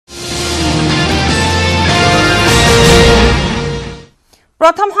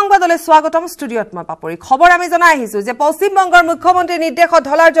प्रथम সংবাদলৈ স্বাগতম স্টুডিওত মই পাপৰি খবৰ আমি জনাই আহিছো যে পশ্চিম বংগৰ মুখ্যমন্ত্ৰী নিৰ্দেশত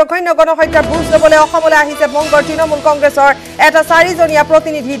ধলাৰ জঘন্য গণহত্যাৰ বুজ লবলৈ অসমলৈ আহিছে বংগৰ তৃণমূল কংগ্ৰেছৰ এটা 4জনীয়া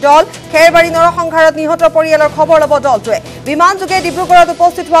প্ৰতিনিধি দল খেৰবাৰী নৰসংহাৰত নিহত পৰিয়ালৰ খবৰ লব দলটোৱে বিমান যোগে ডিব্ৰুগড়ত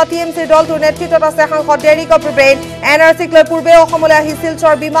উপস্থিত হোৱা টিএমসিৰ দলটোৰ নেতৃত্বত আছে সাংসদ ডেৰিক ব্ৰেইন এনআৰসিক লৈ পূৰ্বে অসমলৈ আহি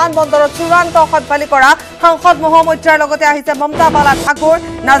শিলচৰ বিমান বন্দৰত চূড়ান্ত হতবালি কৰা সাংসদ মহামৈত্ৰাৰ লগতে আহিছে মমতা বালা ঠাকুৰ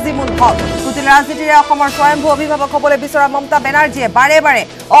নাজিমুল হক কুটিল ৰাজনীতিৰে অসমৰ স্বয়ম্ভু অভিভাৱক হ'বলৈ বিচৰা মমতা বেনাৰ্জীয়ে বাৰে বাৰে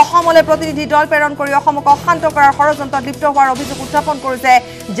অসমলৈ প্ৰতিনিধি দল প্ৰেৰণ কৰি অসমক অশান্ত কৰাৰ ষড়যন্ত্ৰত লিপ্ত হোৱাৰ অভিযোগ উত্থাপন কৰিছে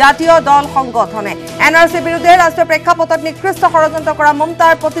জাতীয় দল সংগঠনে এনআৰসিৰ বিৰুদ্ধে ৰাষ্ট্ৰীয় প্ৰেক্ষাপটত নিকৃষ্ট ষড়যন্ত্ৰ কৰা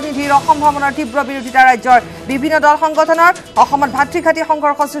মমতাৰ প্ৰতিনিধিৰ অসম ভ্ৰমণৰ তীব্ৰ বিৰোধিতা ৰাজ্যৰ বিভিন্ন দল সংগঠনৰ অসমত ভাতৃঘাতী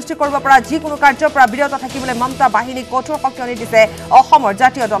সংঘৰ্ষ সৃষ্টি কৰিব পৰা যিকোনো কাৰ্যৰ পৰা বিৰত থাকিবলৈ মমতা বাহিনীক কঠোৰ সক্ৰিয় দিছে অসমৰ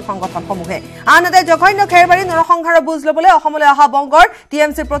জাতীয় দল সংগঠনসমূহে আনহাতে জঘন্য খেৰবাৰী নৰসংহাৰৰ বুজ লবলৈ অসমলৈ অহা বংগৰ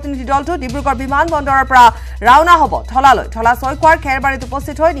টিএমসিৰ প্ৰতিনিধি দলটো ডিব্ৰুগড় বিমান বন্দৰৰ পৰা ৰাওনা হ'ব ধলালৈ ধলা ছয়কুৱাৰ খেৰবাৰীত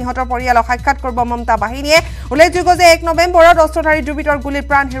উপস্থিত হৈ নিহতৰ পৰিয়ালক সাক্ষাৎ কৰিব মমতা বাহিনীয়ে উল্লেখযোগ্য যে 1 নৱেম্বৰত অস্ত্ৰধাৰী দুৰ্বৃত্তৰ গুলীত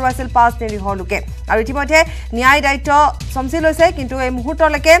প্ৰাণ হেৰুৱাইছিল 5 নিৰীহ লোকে আৰু ইতিমধ্যে ন্যায় দায়িত্ব চমচি লৈছে কিন্তু এই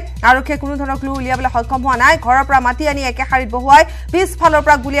মুহূৰ্তলৈকে আৰক্ষীয়ে কোনো ধৰণৰ ক্লু উলিয়াবলৈ সক্ষম হোৱা নাই ঘৰৰ পৰা মাতি আনি একে শাৰীত বহুৱাই পিছফালৰ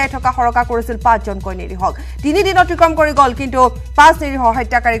পৰা গুলিয়াই থকা সৰকা কৰিছিল 5 জনকৈ নিৰীহক 3 দিন অতিক্ৰম কৰি গল কিন্তু 5 নিৰীহ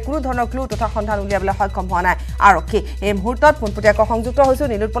হত্যাকাৰী কোনো ধৰণৰ ক্লু তথা সন্ধান উলিয়াবলৈ সক্ষম হোৱা নাই আৰক্ষী এই মুহূৰ্তত পোনপটীয়াকৈ সংযুক্ত হৈছো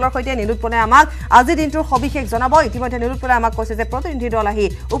নীলোৎপলৰ সৈতে নীলোৎপলে আমাক আজি দিনটোৰ সবিশেষ জনাব ইতিমধ্যে নীলোৎপলে আমাক কৈছে যে প্ৰতিনিধি দল আহি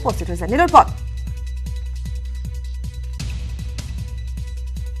উপস্থিত হৈছে নীলোৎপল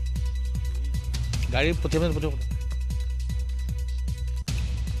গাড়ী প্ৰতিমে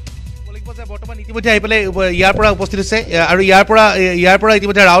বৰ্তমান ইতিমধ্যে আহি পেলাই ইয়াৰ পৰা উপস্থিত হৈছে আৰু ইয়াৰ পৰা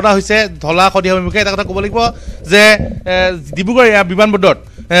ইতিমধ্যে ৰাওনা হৈছে ধলা সদিয়া অভিমুখে এটা কথা ক'ব লাগিব যে ডিব্ৰুগড় বিমানবন্দৰত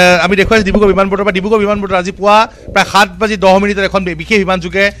আমি দেখুৱাইছোঁ ডিব্ৰুগড় বিমানবন্দৰত আজি পুৱা প্ৰায় 7:10 এখন বিশেষ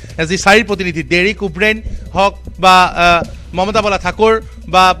বিমানযোগে যি 4 প্ৰতিনিধি ডেৰিক ব্ৰেইন হওক বা মমতা বালা ঠাকুৰ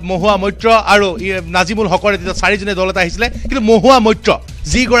বা মহুৱা মৈত্ৰ আৰু নাজিমুল হকৰ এটা 4জনীয়া দল এটা আহিছিলে কিন্তু মহুৱা মৈত্ৰ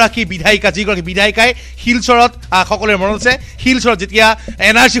যিগৰাকী বিধায়িকাই শিলচৰত সকলোৰে মনত আছে শিলচৰত যেতিয়া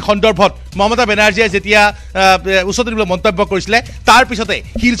এনআৰসি সন্দৰ্ভত মমতা বেনাৰ্জীয়ে যেতিয়া উচ্চতম মন্তব্য কৰিছিলে তাৰ পিছতে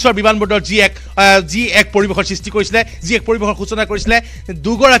শিলচৰ বিমানবন্দৰত যি এক পৰিৱেশৰ সৃষ্টি কৰিছিলে যি এক পৰিৱেশৰ সূচনা কৰিছিলে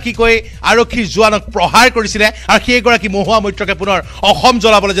দুগৰাকীকৈ আৰক্ষীৰ জোৱানক প্ৰহাৰ কৰিছিলে আৰু সেইগৰাকী মহুৱা মৈত্ৰকে পুনৰ অসম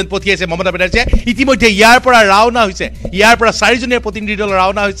জ্বলাবলৈ যেন পঠিয়াইছে মমতা বেনাৰ্জীয়ে ইতিমধ্যে ইয়াৰ পৰা ৰাওনা হৈছে ইয়াৰ পৰা 4জনীয়া প্ৰতিনিধি দল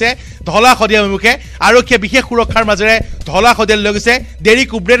ৰাওনা হৈছে ধলা সদিয়া অভিমুখে আৰক্ষীয়ে বিশেষ সুৰক্ষাৰ মাজেৰে ধলা সদিয়ালৈ লৈ গৈছে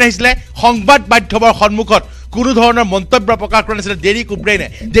ডেৰিক ব্ৰেইন আহিছিলে সংবাদ মাধ্যমৰ সন্মুখত কোনো ধৰণৰ মন্তব্য প্ৰকাশ কৰা নাছিলে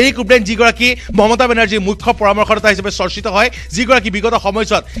ডেৰিক ব্ৰেইন যিগৰাকী মমতা বেনাৰ্জীৰ মুখ্য পৰামৰ্শদাতা হিচাপে চৰ্চিত হয় যিগৰাকী বিগত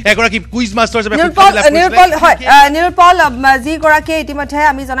সময়ছোৱাত এগৰাকী কুইজ মাষ্টাৰ হিচাপে নীলোৎপল যিগৰাকী ইতিমধ্যে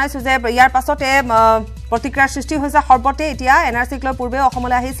আমি জনাইছো যে ইয়াৰ পাছতে প্ৰতিক্ৰিয়াৰ সৃষ্টি হৈছে সৰ্বতে এতিয়া এনআৰসিক লৈ পূৰ্বে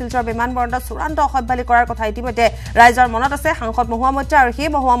অসমলৈ আহি শিলচৰ বিমান বন্দৰত চূড়ান্ত অসভ্যালি কৰাৰ কথা ইতিমধ্যে ৰাইজৰ মনত আছে সাংসদ মহুৱা মৈত্ৰা আৰু সেই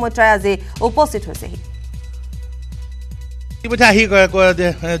মহুৱা মৈত্ৰাই আজি উপস্থিত হৈছেহি ইতিমধ্যে আহি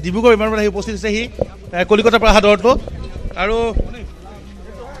ডিব্ৰুগড় বিমানবন্দৰত আহি উপস্থিত হৈছেহি কলিকতাৰ পৰা অহা দলটো আৰু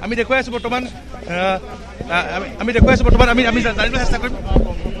আমি দেখুৱাই আছোঁ বৰ্তমান আমি জানিবলৈ চেষ্টা কৰিম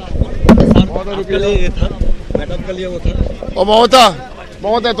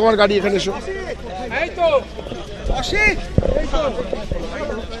মমতা তোমাৰ গাড়ি এখানে এসো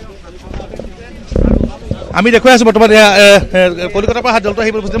আমি দেখুৱাই আছোঁ বৰ্তমান কলিকতাৰ পৰা অহা দলটো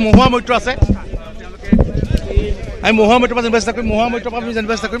আহি উপস্থিত মহুৱা মৈত্ৰ আছে আমি মহুৱা মৈত্ৰৰ পৰা জানিব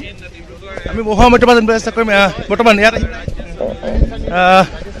চেষ্টা কৰিম বৰ্তমান ইয়াত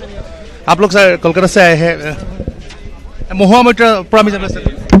आप लोग सर कोलकाता से आए हैं महुआ मैत्र পৰা আমি জানিব চেষ্টা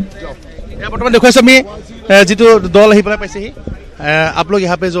কৰিম বৰ্তমান দেখুৱাইছোঁ আমি যিটো দল আহি পেলাই পাইছেহি आप लोग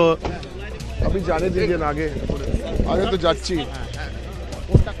यहाँ पे जो अभी जाने दीजिए ना आगे तो যাচ্ছি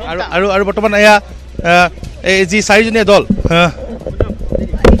আৰু বৰ্তমান এয়া এই যি 4জনীয়া দল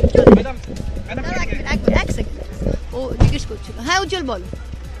হ্যাঁ উজ্জ্বল বল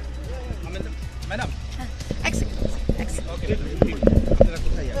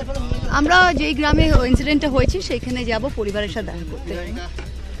আমরা যে গ্রামে ইনসিডেন্টটা হয়েছে সেখানে যাব পরিবারের সাথে দেখা করতে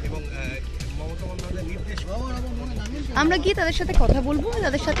আমরা গিয়ে তাদের সাথে কথা বলবো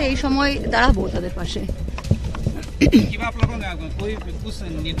তাদের সাথে এই সময় দাঁড়াবো তাদের পাশে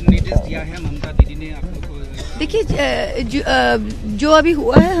देखिए जो अभी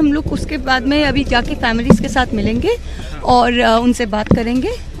हुआ है हम लोग उसके बाद में अभी जाके फैमिलीज के साथ मिलेंगे और उनसे बात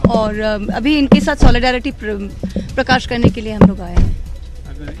करेंगे और अभी इनके साथ सॉलिडारिटी प्रकाश करने के लिए हम लोग आए हैं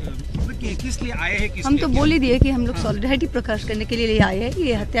किस लिए आए हैं हम तो बोल ही दिए कि हम लोग सॉलिडारिटी प्रकाश करने के लिए आए हैं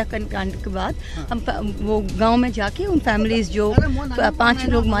ये हत्याकांड के बाद हम वो गांव में जाके उन फैमिलीज जो 5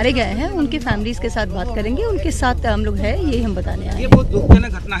 लोग मारे गए हैं उनके फैमिलीज के साथ बात करेंगे उनके साथ हम लोग है यही हम बताने आए हैं। ये बहुत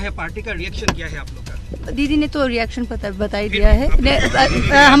दुखजनक घटना है पार्टी का रिएक्शन क्या है आप लोग का दीदी ने तो रिएक्शन बता ही दिया है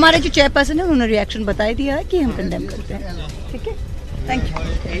हमारे जो चेयरपर्सन है उन्होंने रिएक्शन बता ही दिया है कि हम कंडेम करते हैं ठीक है थैंक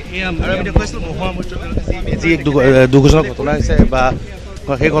यू दुर्घटना घटना হৈছে বা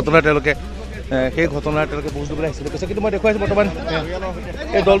সেই ঘটনাৰ তেওঁলোকে বুজ দিবলৈ আহিছিল কৈছে কিন্তু মই দেখুৱাইছোঁ বৰ্তমান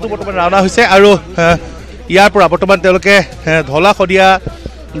এই দলটো বৰ্তমান ৰাওনা হৈছে আৰু ইয়াৰ পৰা বৰ্তমান তেওঁলোকে ধলা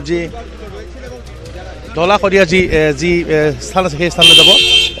শদিয়া যি স্থান আছে সেই স্থানলৈ যাব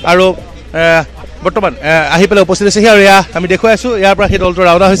আৰু বৰ্তমান আহি পেলাই উপস্থিত হৈছে আৰু এয়া আমি দেখুৱাই আছোঁ ইয়াৰ পৰা সেই দলটো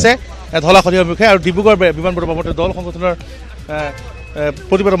ৰাওনা হৈছে ধলা শদিয়াৰ মুখে আৰু ডিব্ৰুগড় বিমানবন্দৰৰ দল সংগঠনৰ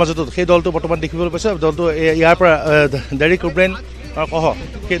প্ৰতিবাদৰ মাজতো সেই দলটো বৰ্তমান দেখিবলৈ পাইছোঁ দলটো ইয়াৰ পৰা ডেৰিক ওব্ৰেইন সহ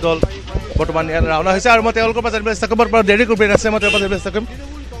সেই দল বৰ্তমান ইয়াত ৰাওনা হৈছে আৰু মই তেওঁলোকৰ পৰা জানিব চেষ্টা কৰিম বৰ্তমান ডেৰিক ওব্ৰেইন আছে মই তেওঁৰ পৰা জানিব চেষ্টা কৰিম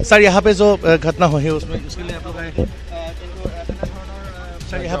सर यहाँ पे जो घटना हुई है उसमें उसके लिए आप लोग आए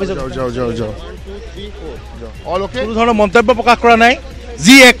सर यहाँ पे जो जाओ ऑल ओके কোনো ধৰণৰ মন্তব্য প্ৰকাশ কৰা নাই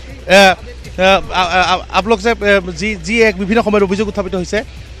যি এক आप लोग से যি এক বিভিন্ন সময়ত অভিযোগ উত্থাপিত হৈছে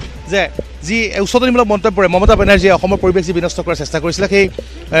যে যি উচ্চতনীমূলক মন্তব্যৰে মমতা বেনাৰ্জীয়ে অসমৰ পৰিৱেশ যি বিনষ্ট কৰাৰ চেষ্টা কৰিছিলে সেই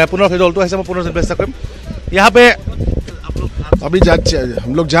পুনৰ সেই দলটো আহিছে মই পুনৰ চেষ্টা কৰিম यहाँ पे अभी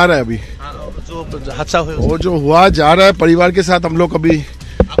हम लोग जा रहे हैं अभी जो हादसा हुआ वो जो हुआ जा रहा है परिवार के साथ हम लोग अभी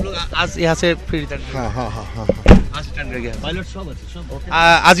आप लोग आज यहाँ से फिर रिटर्न हाँ आज रिटर्न कर गया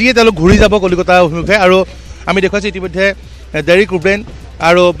আজিয়ে তেওঁলোক ঘূৰি যাব কলিকতা অভিমুখে আৰু আমি দেখুৱাইছোঁ ইতিমধ্যে ডেৰিক ওব্ৰেইন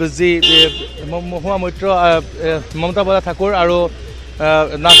আৰু যি মহুৱা মৈত্ৰ মমতা বৰা ঠাকুৰ আৰু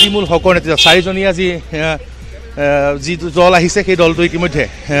নাজিমুল হকৰ নেতৃত্বত চাৰিজনীয়া যি দল আহিছে সেই দলটো ইতিমধ্যে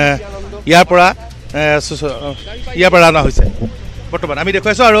ইয়াৰ পৰা ৰাওনা হৈছে বৰ্তমান আমি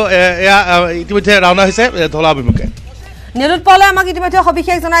দেখুৱাইছোঁ আৰু এয়া ইতিমধ্যে ৰাওনা হৈছে ধলা অভিমুখে নিৰুৎপলে আমাক ইতিমধ্যে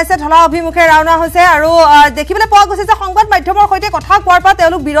সবিশেষ জনাইছে ধলা অভিমুখে ৰাওনা হৈছে আৰু দেখিবলৈ পোৱা গৈছে যে সংবাদ মাধ্যমৰ সৈতে কথা কোৱাৰ পৰা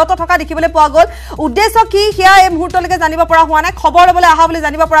তেওঁলোক বিৰত থকা দেখিবলৈ পোৱা গ'ল উদ্দেশ্য কি সেয়া এই মুহূৰ্তলৈকে জানিব পৰা হোৱা নাই খবৰ ল'বলৈ অহা বুলি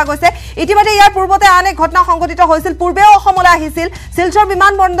জানিব পৰা গৈছে ইতিমধ্যে ইয়াৰ পূৰ্বতে আন এক ঘটনা সংঘটিত হৈছিল পূৰ্বেও অসমলৈ আহিছিল শিলচৰ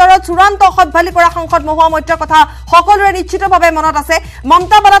বিমানবন্দৰত চূড়ান্ত অসভ্যালি কৰা সাংসদ মহুৱা মৈত্ৰৰ কথা সকলোৰে নিশ্চিতভাৱে মনত আছে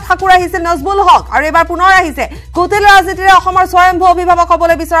মমতা বৰা ঠাকুৰ আহিছিল নজমুল হক আৰু এবাৰ পুনৰ আহিছে কুটিল ৰাজনীতিৰে অসমৰ স্বয়ম্ভু অভিভাৱক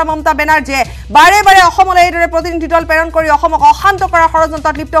হ'বলৈ বিচৰা মমতা বেনাৰ্জীয়ে বাৰে বাৰে অসমলৈ এইদৰে প্ৰতিনিধি দল প্ৰেৰণ কৰি অসমক অশান্ত কৰাৰ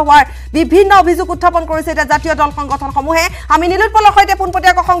ষড়যন্ত্ৰত লিপ্ত হোৱাৰ বিভিন্ন অভিযোগ উত্থাপন কৰিছে এটা জাতীয় দল সংগঠনসমূহে আমি নিৰুৎপলৰ সৈতে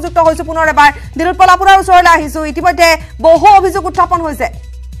পোনপটীয়াকৈ সংযুক্ত হৈছোঁ পুনৰ এবাৰ নিৰুৎপল আপোনাৰ ওচৰলৈ আহিছোঁ ইতিমধ্যে বহু অভিযোগ উত্থাপন হৈছে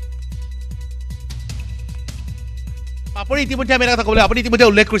আপুনি ইতিমধ্যে আমি এটা কথা ক'বলৈ আপুনি ইতিমধ্যে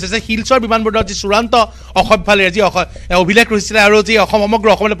উল্লেখ কৰিছে যে শিলচৰ বিমানবন্দৰত যি চূড়ান্ত অসভ্যালিৰ যি অভিলেখ ৰচিছিলে আৰু যি সমগ্ৰ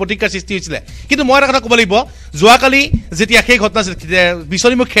অসমলৈ প্ৰতিক্ৰিয়াৰ সৃষ্টি হৈছিলে কিন্তু মই এটা কথা ক'ব লাগিব যোৱাকালি যেতিয়া সেই ঘটনা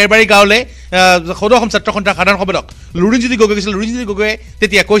বিচনীমুখ খেৰবাৰী গাঁৱলৈ সদৌ অসম ছাত্ৰ সন্থাৰ সাধাৰণ সম্পাদক লুৰিণজ্যোতি গগৈ গৈছিল লুৰিণজ্যোতি গগৈয়ে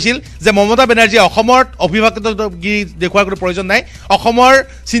তেতিয়া কৈছিল যে মমতা বেনাৰ্জীয়ে অসমৰ অভিভাৱক দেখুওৱাৰ কোনো প্ৰয়োজন নাই অসমৰ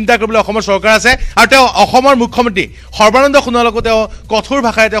চিন্তা কৰিবলৈ অসমৰ চৰকাৰ আছে আৰু তেওঁ অসমৰ মুখ্যমন্ত্ৰী সৰ্বানন্দ সোণোৱালকো তেওঁ কঠোৰ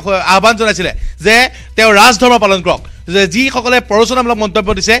ভাষাৰে তেওঁ আহ্বান জনাইছিলে যে তেওঁ ৰাজধৰ্ম পালন কৰক যিসকলে প্ৰৰোচনামূলক মন্তব্য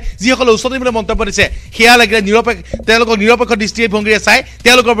দিছে যিসকলে উচ্চতনীমূলক মন্তব্য দিছে সেয়া লাগিলে তেওঁলোকৰ নিৰপেক্ষ দৃষ্টিভংগীৰে চাই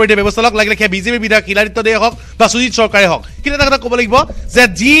তেওঁলোকৰ বিৰুদ্ধে ব্যৱস্থা লওক লাগিলে সেয়া বিজেপি বিধায়ক হিলাৰিত্তদেই হওক বা সুজিত চৰকাৰে হওক কিন্তু এটা কথা ক'ব লাগিব যে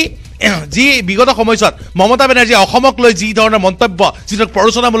যি বিগত সময়ছোৱাত মমতা বেনাৰ্জীয়ে অসমক লৈ যি ধৰণৰ মন্তব্য যিটো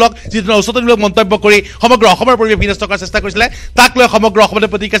প্ৰৰোচনামূলক যি ধৰণৰ উচ্চতনীমূলক মন্তব্য কৰি সমগ্ৰ অসমৰ পৰিৱেশ বিনষ্ট কৰাৰ চেষ্টা কৰিছিলে তাক লৈ সমগ্ৰ অসমতে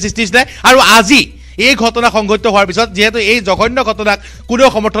প্ৰতিক্ৰিয়া সৃষ্টি হৈছিলে আৰু আজি এই ঘটনা সংঘটিত হোৱাৰ পিছত যেহেতু এই জঘন্য ঘটনাক কোনেও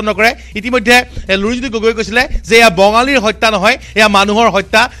সমৰ্থন নকৰে ইতিমধ্যে লুৰিণজ্যোতি গগৈ কৈছিলে যে এয়া বঙালীৰ হত্যা নহয় এয়া মানুহৰ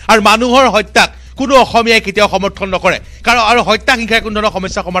হত্যা আৰু মানুহৰ হত্যাক কোনো অসমীয়াই কেতিয়াও সমৰ্থন নকৰে কাৰণ আৰু হত্যা হিংসাৰ কোনো ধৰণৰ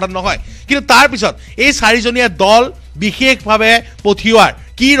সমস্যা সমাধান নহয় কিন্তু তাৰ পিছত এই চাৰিজনীয়া দল বিশেষভাৱে পঠিওৱাৰ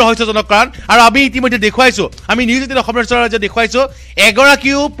কি ৰহস্যজনক কাৰণ আৰু আমি ইতিমধ্যে দেখুৱাইছোঁ আমি নিউজ 18 অসমৰ ৰাজ্য দেখুৱাইছোঁ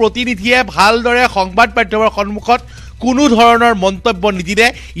এগৰাকীও প্ৰতিনিধিয়ে ভালদৰে সংবাদ মাধ্যমৰ সন্মুখত কোনো ধৰণৰ মন্তব্য নিদিলে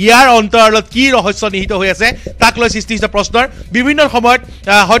ইয়াৰ অন্তৰালত কি ৰহস্য নিহিত হৈ আছে তাক লৈ সৃষ্টি হৈছে প্ৰশ্নৰ বিভিন্ন সময়ত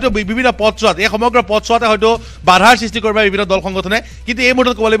হয়তো বিভিন্ন পথছোৱাত এই সমগ্ৰ পথছোৱাতে হয়তো বাধাৰ সৃষ্টি কৰিব বিভিন্ন দল সংগঠনে কিন্তু এই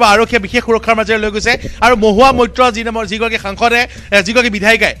মুহূৰ্তত ক'ব লাগিব আৰক্ষীয়ে বিশেষ সুৰক্ষাৰ মাজেৰে লৈ গৈছে আৰু মহুৱা মৈত্ৰ যিগৰাকী সাংসদে যিগৰাকী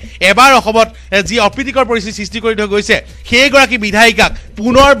বিধায়িকাই এবাৰ অসমত যি অপ্ৰীতিকৰ পৰিস্থিতি সৃষ্টি কৰি থৈ গৈছে সেইগৰাকী বিধায়িকাক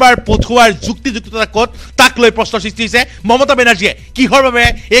পুনৰবাৰ পঠোৱাৰ যুক্তিযুক্ততা ক'ত তাক লৈ প্ৰশ্ন সৃষ্টি হৈছে মমতা বেনাৰ্জীয়ে কিহৰ বাবে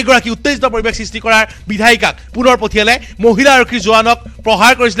এইগৰাকী উত্তেজিত পৰিৱেশ সৃষ্টি কৰাৰ বিধায়িকাক পুনৰ পঠিয়ালে মহিলা আৰক্ষী জোৱানক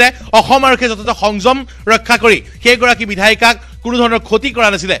প্ৰহাৰ কৰিছিলে অসম আৰক্ষীয়ে যথেষ্ট সংযম ৰক্ষা কৰি সেইগৰাকী বিধায়িকাক কোনো ধৰণৰ ক্ষতি কৰা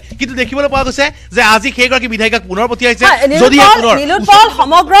নাছিলে কিন্তু দেখিবলৈ পোৱা গৈছে যে আজি সেইগৰাকী বিধায়িকাক পুনৰ পঠিয়াইছে যদি নিলুৎপল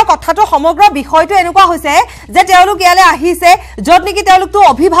সমগ্ৰ কথাটো সমগ্ৰ বিষয়টো এনেকুৱা হৈছে যে তেওঁলোক ইয়ালৈ আহিছে য'ত নেকি তেওঁলোকতো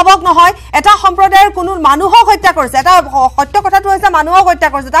অভিভাৱক নহয় এটা সম্প্ৰদায়ৰ কোনো মানুহক হত্যা কৰিছে এটা সত্য কথাটো হৈছে মানুহক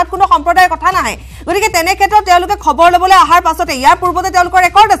হত্যা কৰিছে তাত কোনো সম্প্ৰদায়ৰ কথা নাহে গতিকে তেনে ক্ষেত্ৰত তেওঁলোকে খবৰ ল'বলৈ অহাৰ পাছতে ইয়াৰ পূৰ্বতে তেওঁলোকৰ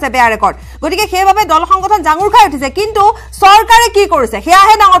ৰেকৰ্ড আছে বেয়া ৰেকৰ্ড গতিকে সেইবাবে দল সংগঠন জাঙুৰ খাই উঠিছে কিন্তু চৰকাৰে কি কৰিছে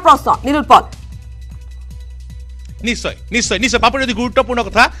সেয়াহে ডাঙৰ প্ৰশ্ন নিলুৎপল নিশ্চয় নিশ্চয় নিশ্চয় পাপৰি অতি গুৰুত্বপূৰ্ণ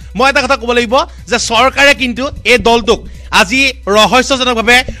কথা মই এটা কথা ক'ব লাগিব যে চৰকাৰে কিন্তু এই দলটোক আজি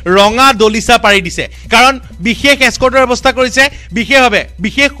ৰহস্যজনকভাৱে ৰঙা দলিচা পাৰি দিছে কাৰণ বিশেষ এস্কৰ্টৰ ব্যৱস্থা কৰিছে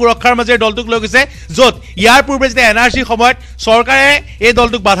বিশেষ সুৰক্ষাৰ মাজেৰে দলটোক লৈ গৈছে য'ত ইয়াৰ পূৰ্বে যেতিয়া এনআৰচিৰ সময়ত চৰকাৰে এই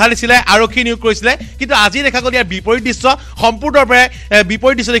দলটোক বাধা দিছিলে আৰক্ষী নিয়োগ কৰিছিলে কিন্তু আজি দেখা গ'ল ইয়াৰ বিপৰীত দৃশ্য সম্পূৰ্ণৰূপে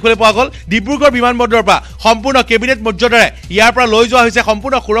বিপৰীত দৃশ্য দেখিবলৈ পোৱা গ'ল ডিব্ৰুগড় বিমানবন্দৰৰ পৰা সম্পূৰ্ণ কেবিনেট মৰ্যাদাৰে ইয়াৰ পৰা লৈ যোৱা হৈছে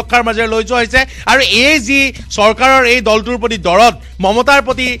সম্পূৰ্ণ সুৰক্ষাৰ মাজেৰে লৈ যোৱা হৈছে আৰু এই যি চৰকাৰৰ এই দলটোৰ প্ৰতি দৰদ মমতাৰ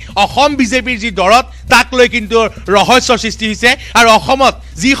প্ৰতি অসম বিজেপিৰ যি দৰদ তাক লৈ কিন্তু ৰহস্যৰ সৃষ্টি হৈছে আৰু অসমত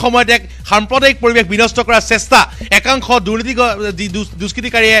যি সময়ত এক সাম্প্ৰদায়িক পৰিৱেশ বিনষ্ট কৰাৰ চেষ্টা একাংশ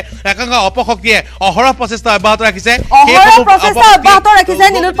দুষ্কৃতিকাৰীয়ে একাংশ অপশক্তিয়ে অহৰহ প্ৰচেষ্টা অব্যাহত ৰাখিছে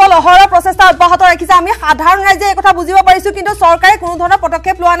নীলোৎপল অহৰহ প্ৰচেষ্টা অব্যাহত ৰাখিছে আমি সাধাৰণ ৰাইজে এই কথা বুজিব পাৰিছো কিন্তু চৰকাৰে কোনো ধৰণৰ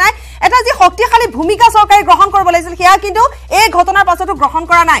পদক্ষেপ লোৱা নাই এটা যি শক্তিশালী ভূমিকা চৰকাৰে গ্ৰহণ কৰিব লাগিছিল সেয়া কিন্তু এই ঘটনাৰ পাছতো গ্ৰহণ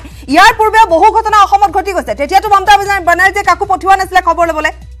কৰা নাই ইয়াৰ পূৰ্বে বহু ঘটনা অসমত ঘটি গৈছে তেতিয়াতো মমতা বেনাৰ্জীয়ে কাকো পঠিওৱা নাছিলে খবৰ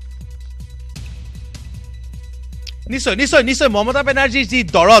ল'বলৈ নিশ্চয় নিশ্চয় নিশ্চয় মমতা বেনাৰ্জীৰ যি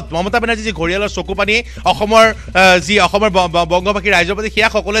দৰদ মমতা বেনাৰ্জী যি ঘৰিয়ালৰ চকুপানী অসমৰ বংগবাসীৰ ৰাইজৰ প্ৰতি সেয়া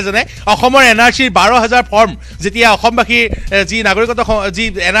সকলোৱে জানে অসমৰ এনআৰচিৰ 12,000 ফৰ্ম যেতিয়া অসমবাসীৰ যি নাগৰিকত্ব যি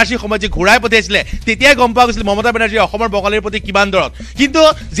এনআৰচিৰ সময়ত যি ঘূৰাই পঠিয়াইছিলে তেতিয়াই গম পোৱা গৈছিল মমতা বেনাৰ্জীৰ অসমৰ বঙালীৰ প্ৰতি কিমান দৰদ কিন্তু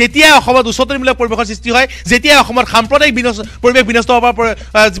যেতিয়া অসমত উচ্চতনীমূলক পৰিৱেশৰ সৃষ্টি হয় যেতিয়া অসমত সাম্প্ৰদায়িক পৰিৱেশ বিনষ্ট হোৱাৰ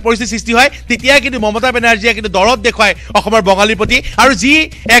পৰিস্থিতিৰ সৃষ্টি হয় তেতিয়াই কিন্তু মমতা বেনাৰ্জীয়ে কিন্তু দৰদ দেখুৱায় অসমৰ বঙালীৰ প্ৰতি আৰু যি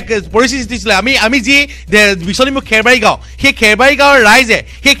এক পৰিস্থিতি সৃষ্টি হৈছিলে আমি যি বিচনীমুখ খেৰবাৰী গাঁও সেই খেৰবাৰী গাঁৱৰ ৰাইজে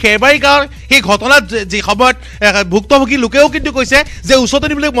সেই খেৰবাৰী গাঁৱৰ সেই ঘটনাত যি সময়ত ভুক্তভোগী লোকেও কিন্তু কৈছে যে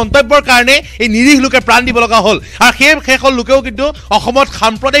উচ্চতনীমূলক মন্তব্যৰ কাৰণে এই নিৰীহ লোকে প্ৰাণ দিব লগা হ'ল আৰু সেইসকল লোকেও কিন্তু অসমত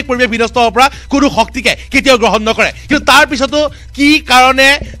সাম্প্ৰদায়িক পৰিৱেশ বিনষ্ট হোৱাৰ পৰা কোনো শক্তিকে কেতিয়াও গ্ৰহণ নকৰে কিন্তু তাৰ পিছতো কি কাৰণে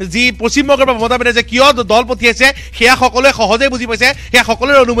যি পশ্চিমবংগৰ পৰা মমতা বেনাৰ্জীয়ে কিয় দল পঠিয়াইছে সেয়া সকলোৱে সহজেই বুজি পাইছে সেয়া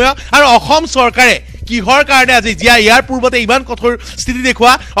সকলোৰে অনুমেয় আৰু অসম চৰকাৰে কিহৰ কাৰণে আজি ইয়াৰ পূৰ্বতে ইমান কঠোৰ স্থিতি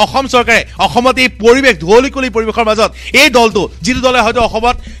দেখুওৱা অসম চৰকাৰে অসমত এই পৰিৱেশ ধুৱলিকলি পৰিৱেশৰ মাজত এই দলটো যিটো দলে হয়তো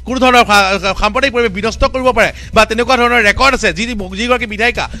অসমত কোনো ধৰণৰ সাম্প্ৰদায়িক পৰিৱেশ বিনষ্ট কৰিব পাৰে বা তেনেকুৱা ধৰণৰ ৰেকৰ্ড আছে যিগৰাকী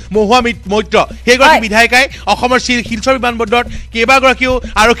বিধায়িকা মহুৱা মৈত্ৰ সেইগৰাকী বিধায়িকাই অসমৰ শিলচৰ বিমানবন্দৰত কেইবাগৰাকীও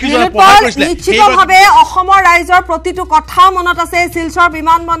আৰক্ষীজনক প্ৰহাৰ কৰিছিলে নিশ্চিতভাৱে অসমৰ ৰাইজৰ প্ৰতিটো কথা মনত আছে শিলচৰ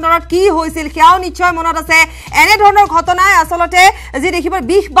বিমানবন্দৰত কি হৈছিল সেয়াও নিশ্চয় মনত আছে এনেধৰণৰ ঘটনাই আচলতে যি দেখিবলৈ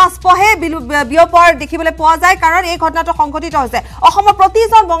বিষ বাষ্পহে বিয়পৰ দেখিবলৈ পোৱা যায় কাৰণ এই ঘটনাটো সংঘটিত হৈছে অসমৰ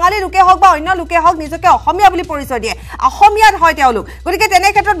প্ৰতিজন বঙালী লোকে হওক বা অন্য লোকে হওক নিজকে অসমীয়া বুলি পৰিচয় দিয়ে অসমীয়াত হয় তেওঁলোক গতিকে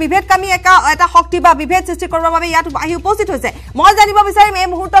তেনে ক্ষেত্ৰত বিভেদকামী এটা শক্তি বা বিভেদ সৃষ্টি কৰিবৰ বাবে ইয়াত আহি উপস্থিত হৈছে মই জানিব বিচাৰিম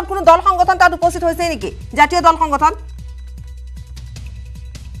এই মুহূৰ্তত কোনো দল সংগঠন তাত উপস্থিত হৈছে নেকি জাতীয় দল সংগঠন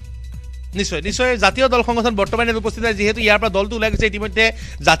নিশ্চয় নিশ্চয় জাতীয় দল সংগঠন বৰ্তমানে উপস্থিত আছে যেহেতু ইয়াৰ পৰা দলটো ওলাই গৈছে ইতিমধ্যে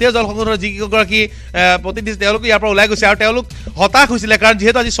জাতীয় দল সংগঠনৰ যিগৰাকী প্ৰতিনিধি তেওঁলোক ইয়াৰ পৰা ওলাই গৈছে আৰু তেওঁলোক হতাশ হৈছিলে কাৰণ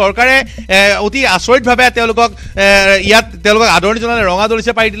যিহেতু আজি চৰকাৰে অতি আচৰিতভাৱে তেওঁলোকক আদৰণি জনালে ৰঙা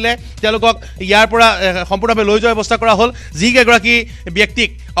দলিচা পাৰি দিলে তেওঁলোকক ইয়াৰ পৰা সম্পূৰ্ণভাৱে লৈ যোৱাৰ ব্যৱস্থা কৰা হ'ল যিকেইগৰাকী ব্যক্তিক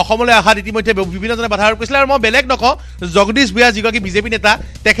অসমলৈ অহাত ইতিমধ্যে বিভিন্নজনে বাধা আৰোপ কৰিছিল আৰু মই বেলেগ নকওঁ জগদীশ ভূঞা যিগৰাকী বিজেপি নেতা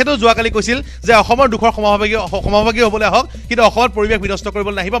তেখেতেও যোৱাকালি কৈছিল যে অসমৰ দুখৰ সমভাগী হ'বলৈ আহক কিন্তু অসমত পৰিৱেশ বিনষ্ট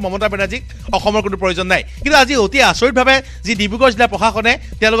কৰিবলৈ নাহিব মমতা বেনাৰ্জীক অসমৰ কোনো প্ৰয়োজন নাই কিন্তু আজি অতি আচৰিতভাৱে যি ডিব্ৰুগড় জিলা প্ৰশাসনে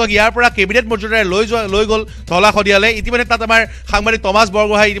তেওঁলোকক ইয়াৰ পৰা কেবিনেট মৰ্যাদাৰে লৈ গ'ল ধলা শদিয়ালে ইতিমধ্যে তাত আমাৰ সাংবাদিক টমাছ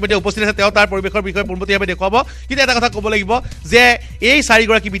বৰগোহাঁই ইতিমধ্যে উপস্থিত আছে তেওঁ তাৰ পৰিৱেশৰ বিষয়ে পোনপটীয়াভাৱে দেখুৱাব কিন্তু এটা কথা ক'ব লাগিব যে এই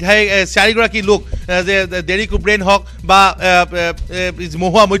চাৰিগৰাকী লোক যে ডেৰি কুব্ৰেইন হওক বা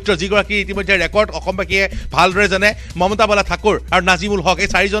মহুৱা মৈত্ৰ যিগৰাকী ইতিমধ্যে ৰেকৰ্ড অসমবাসীয়ে ভালদৰে জানে মমতা বালা ঠাকুৰ আৰু নাজিমুল হক এই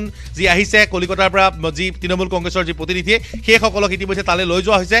চাৰিজন যি আহিছে কলিকতাৰ পৰা যি তৃণমূল কংগ্ৰেছৰ যি প্ৰতিনিধি সেইসকলক ইতিমধ্যে তালৈ লৈ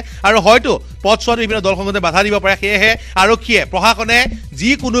যোৱা হৈছে আৰু হয়তো পথ চোৱাত বিভিন্ন দল সংগঠনে বাধা দিব পাৰে সেয়েহে আৰক্ষীয়ে প্ৰশাসনে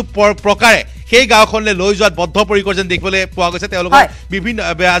যিকোনো প্ৰকাৰে সেই গাঁওখনলৈ লৈ যোৱাত বদ্ধপৰিকৰ যেন দেখিবলৈ পোৱা গৈছে তেওঁলোকৰ বিভিন্ন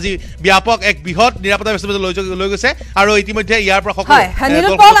আজি ব্যাপক এক বৃহৎ নিৰাপত্তা ব্যৱস্থা লৈ গৈছে আৰু ইতিমধ্যে ইয়াৰ পৰা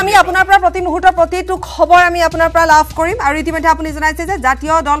নীলোৎপল আমি আপোনাৰ পৰা প্ৰতি মুহূৰ্তৰ প্ৰতিটো খবৰ আমি আপোনাৰ পৰা লাভ কৰিম আৰু ইতিমধ্যে আপুনি জনাইছে যে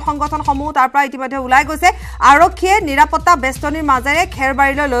জাতীয় দল সংগঠনসমূহ তাৰ পৰা ইতিমধ্যে ওলাই গৈছে আৰক্ষীয়ে নিৰাপত্তা বেষ্টনীৰ মাজেৰে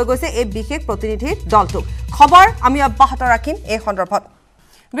খেৰবাৰীলৈ লৈ গৈছে এই বিশেষ প্ৰতিনিধিৰ দলটোক খবৰ আমি অব্যাহত ৰাখিম এই সন্দৰ্ভত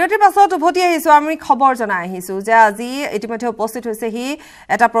বিৰতিৰ পাছত উভতি আহিছো আমি খবৰ জনাই আহিছো যে আজি ইতিমধ্যে উপস্থিত হৈছে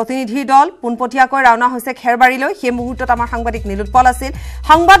এটা প্ৰতিনিধি দল পোনপটীয়াকৈ ৰাওনা হৈছে খেৰবাৰীলৈ সেই মুহূৰ্তত আমাৰ সাংবাদিক নীলোৎপল আছিল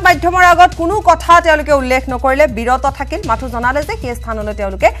সংবাদ মাধ্যমৰ আগত কোনো কথা তেওঁলোকে উল্লেখ নকৰিলে বিৰত থাকিল মাথো জনালে যে সেই স্থানলৈ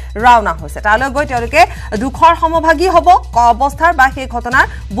তেওঁলোকে ৰাওনা হৈছে তালৈ গৈ তেওঁলোকে দুখৰ সমভাগী হ'ব অৱস্থাৰ বা সেই ঘটনাৰ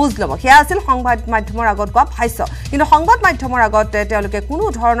বুজ ল'ব সেয়া আছিল সংবাদ মাধ্যমৰ আগত কোৱা ভাষ্য কিন্তু সংবাদ মাধ্যমৰ আগত তেওঁলোকে কোনো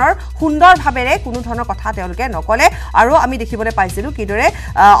ধৰণৰ সুন্দৰ ভাৱেৰে কোনো ধৰণৰ কথা তেওঁলোকে নকলে আৰু আমি দেখিবলৈ পাইছিলো কিদৰে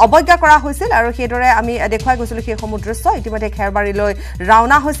অৱজ্ঞা কৰা হৈছিল আৰু সেইদৰে আমি দেখুৱাই গৈছিলোঁ সেইসমূহ দৃশ্য ইতিমধ্যে খেৰবাৰীলৈ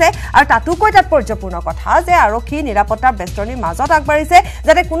ৰাওনা হৈছে আৰু তাতোকৈ তাৎপৰ্যপূৰ্ণ কথা যে আৰক্ষী নিৰাপত্তাৰ বেষ্টনীৰ মাজত আগবাঢ়িছে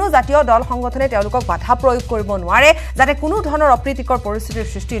যাতে কোনো জাতীয় দল সংগঠনে তেওঁলোকক বাধা প্ৰয়োগ কৰিব নোৱাৰে যাতে কোনো ধৰণৰ অপ্ৰীতিকৰ পৰিস্থিতিৰ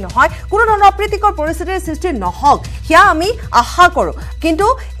সৃষ্টি নহয় কোনো ধৰণৰ অপ্ৰীতিকৰ পৰিস্থিতিৰ সৃষ্টি নহওক সেয়া আমি আশা কৰোঁ কিন্তু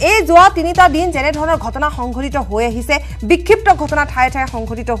এই যোৱা 3টা দিন যেনে ধৰণৰ ঘটনা সংঘটিত হৈ আহিছে বিক্ষিপ্ত ঘটনা ঠায়ে ঠায়ে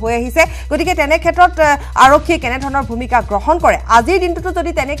সংঘটিত হৈ আহিছে গতিকে তেনে ক্ষেত্ৰত আৰক্ষীয়ে কেনে ধৰণৰ ভূমিকা গ্ৰহণ কৰে আজিৰ দিনটোতো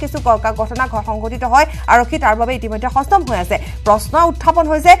যদি তেনে কিছু ঘটনা সংঘটিত হয় আৰক্ষী তাৰ বাবে ইতিমধ্যে সষ্টম হৈ আছে প্ৰশ্ন উত্থাপন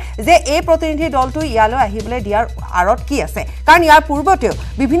হৈছে যে এই প্ৰতিনিধি দলটো ইয়ালৈ আহিবলৈ দিয়াৰ আঁৰত কি আছে কাৰণ ইয়াৰ পূৰ্বতেও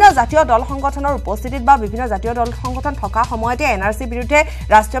বিভিন্ন জাতীয় দল সংগঠনৰ উপস্থিতিত বা বিভিন্ন জাতীয় দল সংগঠন থকা সময়তে এনআৰচি বিৰুদ্ধে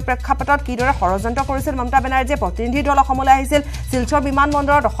ৰাষ্ট্ৰীয় প্ৰেক্ষাপটত কিদৰে ষড়যন্ত্ৰ কৰিছিল মমতা বেনাৰ্জীয়ে প্ৰতিনিধি দল অসমলৈ আহিছিল শিলচৰ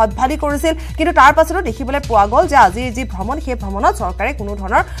বিমানবন্দৰত অসৎভালি কৰিছিল কিন্তু তাৰ পাছতো দেখিবলৈ পোৱা গ'ল যে আজিৰ যি ভ্ৰমণ সেই ভ্ৰমণত চৰকাৰে কোনো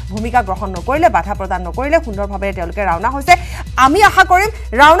ধৰণৰ ভূমিকা গ্ৰহণ নকৰিলে বাধা প্ৰদান নকৰিলে সুন্দৰভাৱে তেওঁলোকে ৰাওনা হৈছে আমি আশা কৰিম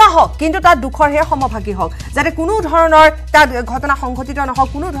ৰাওনা হওক কিন্তু তাত দুখৰ হে সমভাগী হওক যাতে কোনো ধৰণৰ তাত ঘটনা সংঘটিত নহওক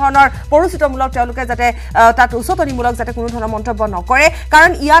কোনো ধৰণৰ পৰিচিতমূলক তেওঁলোকে যাতে তাত উচতনিমূলক যাতে কোনো ধৰণৰ মন্তব্য নকৰে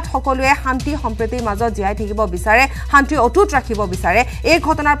কাৰণ ইয়াত সকলোৱে শান্তি সম্প্ৰীতিৰ মাজত জীয়াই থাকিব বিচাৰে শান্তি অটুট ৰাখিব বিচাৰে এই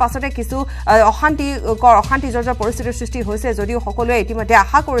ঘটনাৰ পাছতে কিছু অশান্তিজৰ্জৰ পৰিস্থিতিৰ সৃষ্টি হৈছে যদিও সকলোৱে ইতিমধ্যে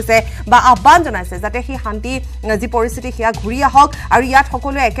আশা কৰিছে বা আহ্বান জনাইছে যাতে সেই শান্তি যি পৰিস্থিতি সেয়া ঘূৰি আহক আৰু ইয়াত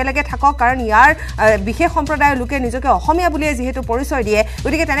সকলোৱে একেলগে থাকক কাৰণ ইয়াৰ বিশেষ সম্প্ৰদায়ৰ লোকে নিজকে অসমীয়া বুলিয়ে যিহেতু পৰিচয় দিয়ে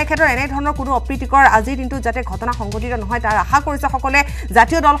গতিকে তেনে ক্ষেত্ৰত এনেধৰণৰ কোনো অপ্ৰীতিকৰ আজিৰ দিনটোত যাতে ঘটনা সংঘটিত নহয় তাৰ আশা কৰিছে সকলোৱে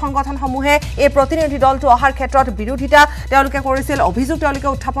জাতীয় দল সংগঠনসমূহে এই প্ৰতিনিধি দলটো অহাৰ ক্ষেত্ৰত বিৰোধিতা তেওঁলোকে কৰিছিল অভিযোগ তেওঁলোকে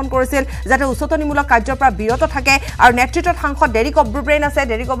উত্থাপন কৰিছিল যাতে উচতনিমূলক কাৰ্যৰ পৰা বিৰত থাকে আৰু নেতৃত্বত সাংসদ ডেৰিক অব্ৰুব্ৰেইন আছে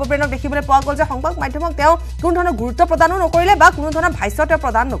ডেৰিক অব্ৰুব্ৰেইনক দেখিবলৈ পোৱা গ'ল যে সংবাদ মাধ্যমক তেওঁ কোনো ধৰণৰ গুৰুত্ব প্ৰদানো নকৰিলে বা কোনো ধৰণৰ ভাষ্য তেওঁ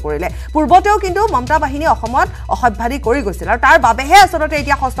প্ৰদান নকৰিলে পূৰ্বতেও কিন্তু মমতা বাহিনী অসমত অসৎভালি কৰি গৈছিল আৰু তাৰ বাবেহে আচলতে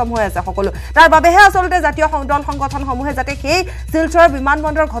এতিয়া সষ্টম হৈ আছে সকলো তাৰ বাবেহে আচলতে জাতীয় দল সংগঠনসমূহে যাতে সেই শিলচৰ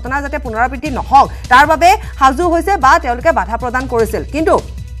বিমানবন্দৰৰ ঘটনা যাতে পুনৰাবৃত্তি নহওক তাৰ বাবে সাজু হৈছে বা তেওঁলোকে বাধা প্ৰদান কৰিছিল কিন্তু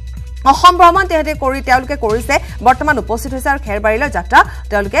অসম ভ্ৰমণ তেওঁলোকে কৰিছে বৰ্তমান উপস্থিত হৈছে আৰু খেৰবাৰীলৈ যাত্ৰা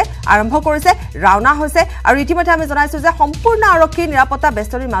তেওঁলোকে আৰম্ভ কৰিছে ৰাওনা হৈছে আৰু ইতিমধ্যে আমি জনাইছো যে সম্পূৰ্ণ আৰক্ষী নিৰাপত্তা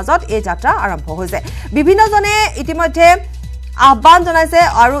বেষ্টনীৰ মাজত এই যাত্ৰা আৰম্ভ হৈছে বিভিন্নজনে ইতিমধ্যে আহ্বান জনাইছে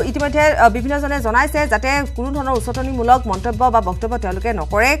আৰু ইতিমধ্যে বিভিন্নজনে জনাইছে যাতে কোনো ধৰণৰ উচতনিমূলক মন্তব্য বা বক্তব্য তেওঁলোকে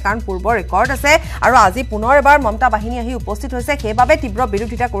নকৰে কাৰণ পূৰ্বৰ ৰেকৰ্ড আছে আৰু আজি পুনৰ এবাৰ মমতা বাহিনী আহি উপস্থিত হৈছে সেইবাবে তীব্ৰ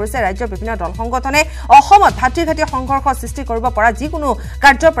বিৰোধিতা কৰিছে ৰাজ্যৰ বিভিন্ন দল সংগঠনে অসমত ভাতৃঘাতী সংঘৰ্ষ সৃষ্টি কৰিব পৰা যিকোনো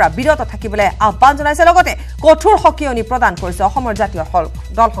কাৰ্যৰ পৰা বিৰত থাকিবলৈ আহ্বান জনাইছে লগতে কঠোৰ সকিয়নি প্ৰদান কৰিছে অসমৰ জাতীয়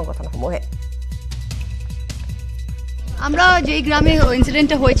দল সংগঠনসমূহে আমরা যেই গ্রামে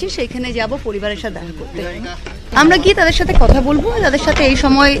ইনসিডেন্টটা হয়েছে সেখানে যাব পরিবারের সাথে দেখা করতে আমরা গিয়ে তাদের সাথে কথা বলবো তাদের সাথে এই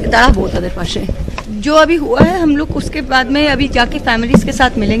সময় দাঁড়াবো তাদের পাশে जो अभी हुआ है हम लोग उसके बाद में अभी जाके फैमिलीज के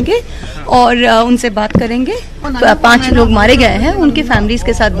साथ मिलेंगे और उनसे बात करेंगे 5 लोग मारे गए हैं उनके फैमिलीज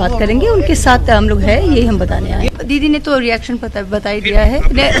के साथ बात करेंगे उनके साथ हम लोग है यही हम बताने आए दीदी ने तो रिएक्शन बता ही दिया है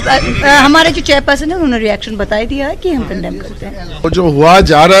हमारे जो चेयरपर्सन है उन्होंने रिएक्शन बता ही दिया है कि हम कंडेम करते हैं जो हुआ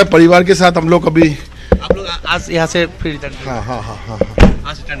जा रहा है परिवार के साथ हम लोग अभी आप लोग आज यहाँ से फिर रिटर्न हाँ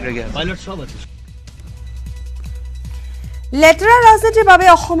आज रिटर्न कर गया पायलट सब লেটেৰা ৰাজনীতিৰ বাবে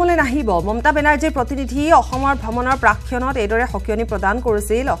অসমলৈ নাহিব মমতা বেনাৰ্জীৰ প্ৰতিনিধি অসমৰ ভ্ৰমণৰ প্ৰাক্ষণত এইদৰে সকিয়নি প্ৰদান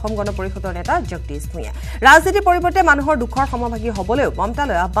কৰিছিল অসম গণ পৰিষদৰ নেতা জগদীশ ভূঞা ৰাজনীতিৰ পৰিৱৰ্তে মানুহৰ দুখৰ সমভাগী হ'বলৈও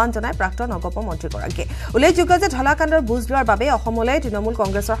মমতালৈ আহ্বান জনাই প্ৰাক্তন নগপ মন্ত্ৰীগৰাকীয়ে উল্লেখযোগ্য যে ঢলাকাণ্ডৰ বুজ লোৱাৰ বাবে অসমলৈ তৃণমূল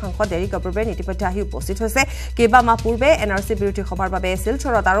কংগ্ৰেছৰ সাংসদ ডেৰিক অব্ৰুব্ৰেইন ইতিমধ্যে আহি উপস্থিত হৈছে কেইবামাহ পূৰ্বে এনআৰচি বিৰোধী সভাৰ বাবে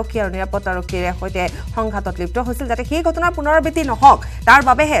শিলচৰত আৰক্ষী আৰু নিৰাপত্তা আৰক্ষীৰ সৈতে সংঘাতত লিপ্ত হৈছিল যাতে সেই ঘটনাৰ পুনৰাবৃত্তি নহওক তাৰ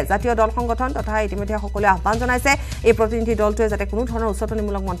বাবেহে জাতীয় দল সংগঠন তথা ইতিমধ্যে সকলোৱে আহ্বান জনাইছে এই প্ৰতিনিধি দলটোৱে যাতে কোনো ধৰণৰ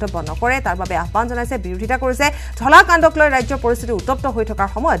উচতনিমূলক মন্তব্য নকৰে তাৰ বাবে আহ্বান জনাইছে বিৰোধিতা কৰিছে ঢলাকাণ্ডক লৈ ৰাজ্যৰ পৰিস্থিতি উত্তপ্ত হৈ থকাৰ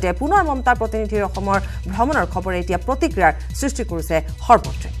সময়তে পুনৰ মমতাৰ প্ৰতিনিধিৰ অসমৰ ভ্ৰমণৰ খবৰে এতিয়া প্ৰতিক্ৰিয়াৰ সৃষ্টি কৰিছে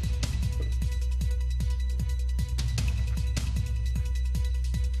সৰ্বত্ৰে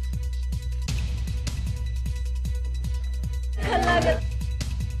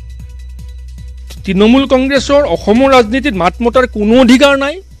তৃণমূল কংগ্ৰেছৰ অসমৰ ৰাজনীতিত মাত মতাৰ কোনো অধিকাৰ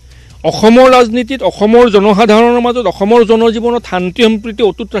নাই অসমৰ ৰাজনীতিত অসমৰ জনসাধাৰণৰ মাজত অসমৰ জনজীৱনত শান্তি সম্প্ৰীতি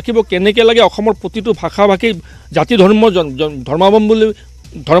অটুট ৰাখিব কেনেকৈ লাগে অসমৰ প্ৰতিটো ভাষা ভাষী জাতি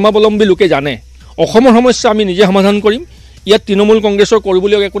ধৰ্মাৱলম্বী লোকে জানে অসমৰ সমস্যা আমি নিজে সমাধান কৰিম ইয়াত তৃণমূল কংগ্ৰেছৰ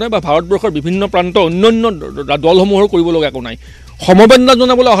কৰিবলগীয়া একো নাই বা ভাৰতবৰ্ষৰ বিভিন্ন প্ৰান্ত অন্যান্য দলসমূহৰ কৰিবলগীয়া একো নাই সমবেদনা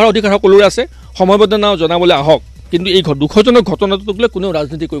জনাবলৈ অহাৰ অধিকাৰ সকলোৰে আছে সমবেদনা জনাবলৈ আহক কিন্তু এই দুখজনক ঘটনাটোক লৈ কোনেও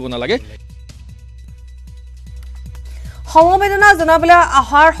ৰাজনীতি কৰিব নালাগে সমবেদনা জনাবলৈ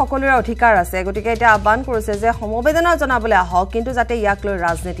আহাৰ সকলোৰে অধিকাৰ আছে গতিকে এটা আহ্বান কৰিছে যে সমবেদনা জনাবলৈ আহক কিন্তু যাতে ইয়াক লৈ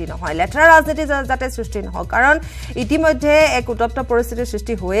ৰাজনীতি নহয় লেটাৰ ৰাজনীতি যাতে সৃষ্টি নহয় কাৰণ ইতিমধ্যে এক উত্তপ্ত পৰিস্থিতিৰ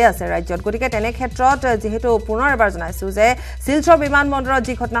সৃষ্টি হৈ আছে ৰাজ্যত গতিকে তেনে ক্ষেত্ৰত যেহেতু পুনৰ এবাৰ জনাইছো যে শিলচৰ বিমানবন্দৰত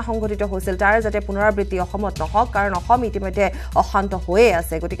যি ঘটনা সংঘটিত হৈছিল তাৰ যাতে পুনৰাবৃত্তি অসমত নহওক কাৰণ অসম ইতিমধ্যে অশান্ত হৈ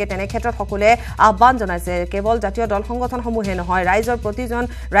আছে গতিকে তেনে ক্ষেত্ৰত সকলোৱে আহ্বান জনাইছে কেৱল জাতীয় দল সংগঠনসমূহে নহয় ৰাইজৰ প্ৰতিজন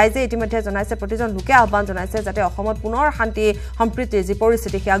ৰাইজে ইতিমধ্যে জনাইছে প্ৰতিজন লোকে আহ্বান জনাইছে যাতে অসমত পুনৰ শান্তি সম্প্ৰীতিৰ যি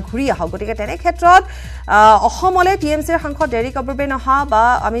পৰিস্থিতি সেয়া ঘূৰি আহক গতিকে তেনে ক্ষেত্ৰত অসমলৈ টিএমচিৰ সাংসদ ডেৰিক অব্ৰুবে নহা বা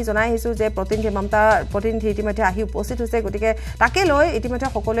আমি জনাই আহিছোঁ যে প্ৰতিনিধি ইতিমধ্যে আহি উপস্থিত হৈছে গতিকে তাকে লৈ ইতিমধ্যে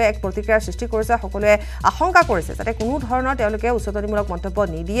সকলোৱে এক প্ৰতিক্ৰিয়াৰ সৃষ্টি কৰিছে সকলোৱে আশংকা কৰিছে যাতে কোনো ধৰণৰ তেওঁলোকে উচতনিমূলক মন্তব্য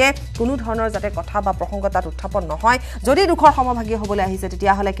নিদিয়ে কোনো ধৰণৰ যাতে কথা বা প্ৰসংগ তাত উত্থাপন নহয় যদি দুখৰ সমভাগী হ'বলৈ আহিছে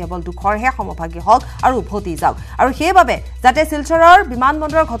তেতিয়াহ'লে কেৱল দুখৰহে সমভাগী হওক আৰু উভতি যাওক আৰু সেইবাবে যাতে শিলচৰৰ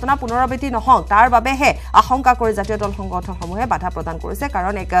বিমানবন্দৰৰ ঘটনা পুনৰাবৃত্তি নহওক তাৰ বাবেহে আশংকা কৰি জাতীয় দল সংগঠনসমূহে বাধা প্ৰদান কৰিছে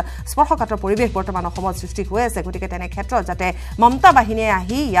কাৰণ এক স্পৰ্শকাতৰ পৰিৱেশ বৰ্তমান অসমত সৃষ্টি হৈ আছে গতিকে তেনে ক্ষেত্ৰত যাতে মমতা বাহিনীয়ে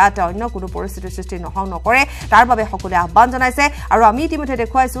আহি ইয়াত অন্য কোনো পৰিস্থিতিৰ সৃষ্টি নকৰে তাৰ বাবে সকলোৱে আহ্বান জনাইছে আৰু আমি ইতিমধ্যে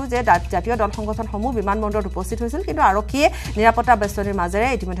দেখুৱাইছোঁ যে জাতীয় দল সংগঠনসমূহ বিমানবন্দৰত উপস্থিত হৈছিল কিন্তু আৰক্ষীয়ে নিৰাপত্তা বেষ্টনীৰ মাজেৰে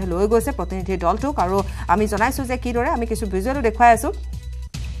ইতিমধ্যে লৈ গৈছে প্ৰতিনিধি দলটোক আৰু আমি জনাইছোঁ যে কিদৰে আমি কিছু ভিজুৱেলো দেখুৱাই আছোঁ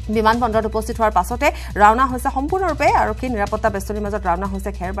বিমানবন্দৰত উপস্থিত হোৱাৰ পাছতে ৰাওনা হৈছে সম্পূৰ্ণৰূপে আৰক্ষী নিৰাপত্তা বেষ্টনীৰ মাজত ৰাওনা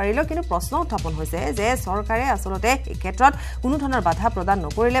হৈছে খেৰবাৰীলৈ কিন্তু প্ৰশ্ন উত্থাপন হৈছে যে চৰকাৰে আচলতে এই ক্ষেত্ৰত কোনো ধৰণৰ বাধা প্ৰদান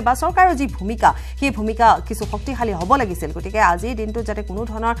নকৰিলে বা চৰকাৰৰ যি ভূমিকা সেই ভূমিকা কিছু শক্তিশালী হ'ব লাগিছিল গতিকে আজিৰ দিনটোত যাতে কোনো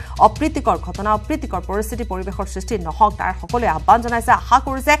ধৰণৰ অপ্ৰীতিকৰ ঘটনা অপ্ৰীতিকৰ পৰিস্থিতি পৰিৱেশৰ সৃষ্টি নহওক তাৰ সকলোৱে আহ্বান জনাইছে আশা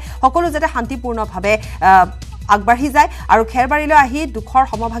কৰিছে সকলো যাতে শান্তিপূৰ্ণভাৱে আগবাঢ়ি যায় আৰু খেৰবাৰীলৈ আহি দুখৰ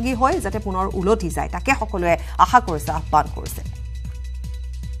সমভাগী হৈ যাতে পুনৰ উলটি যায় তাকে সকলোৱে আশা কৰিছে আহ্বান কৰিছে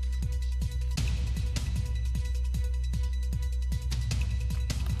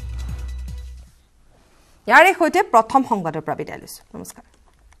ইয়াৰে সৈতে প্ৰথম সংবাদৰ পৰা বিদায় লৈছো নমস্কাৰ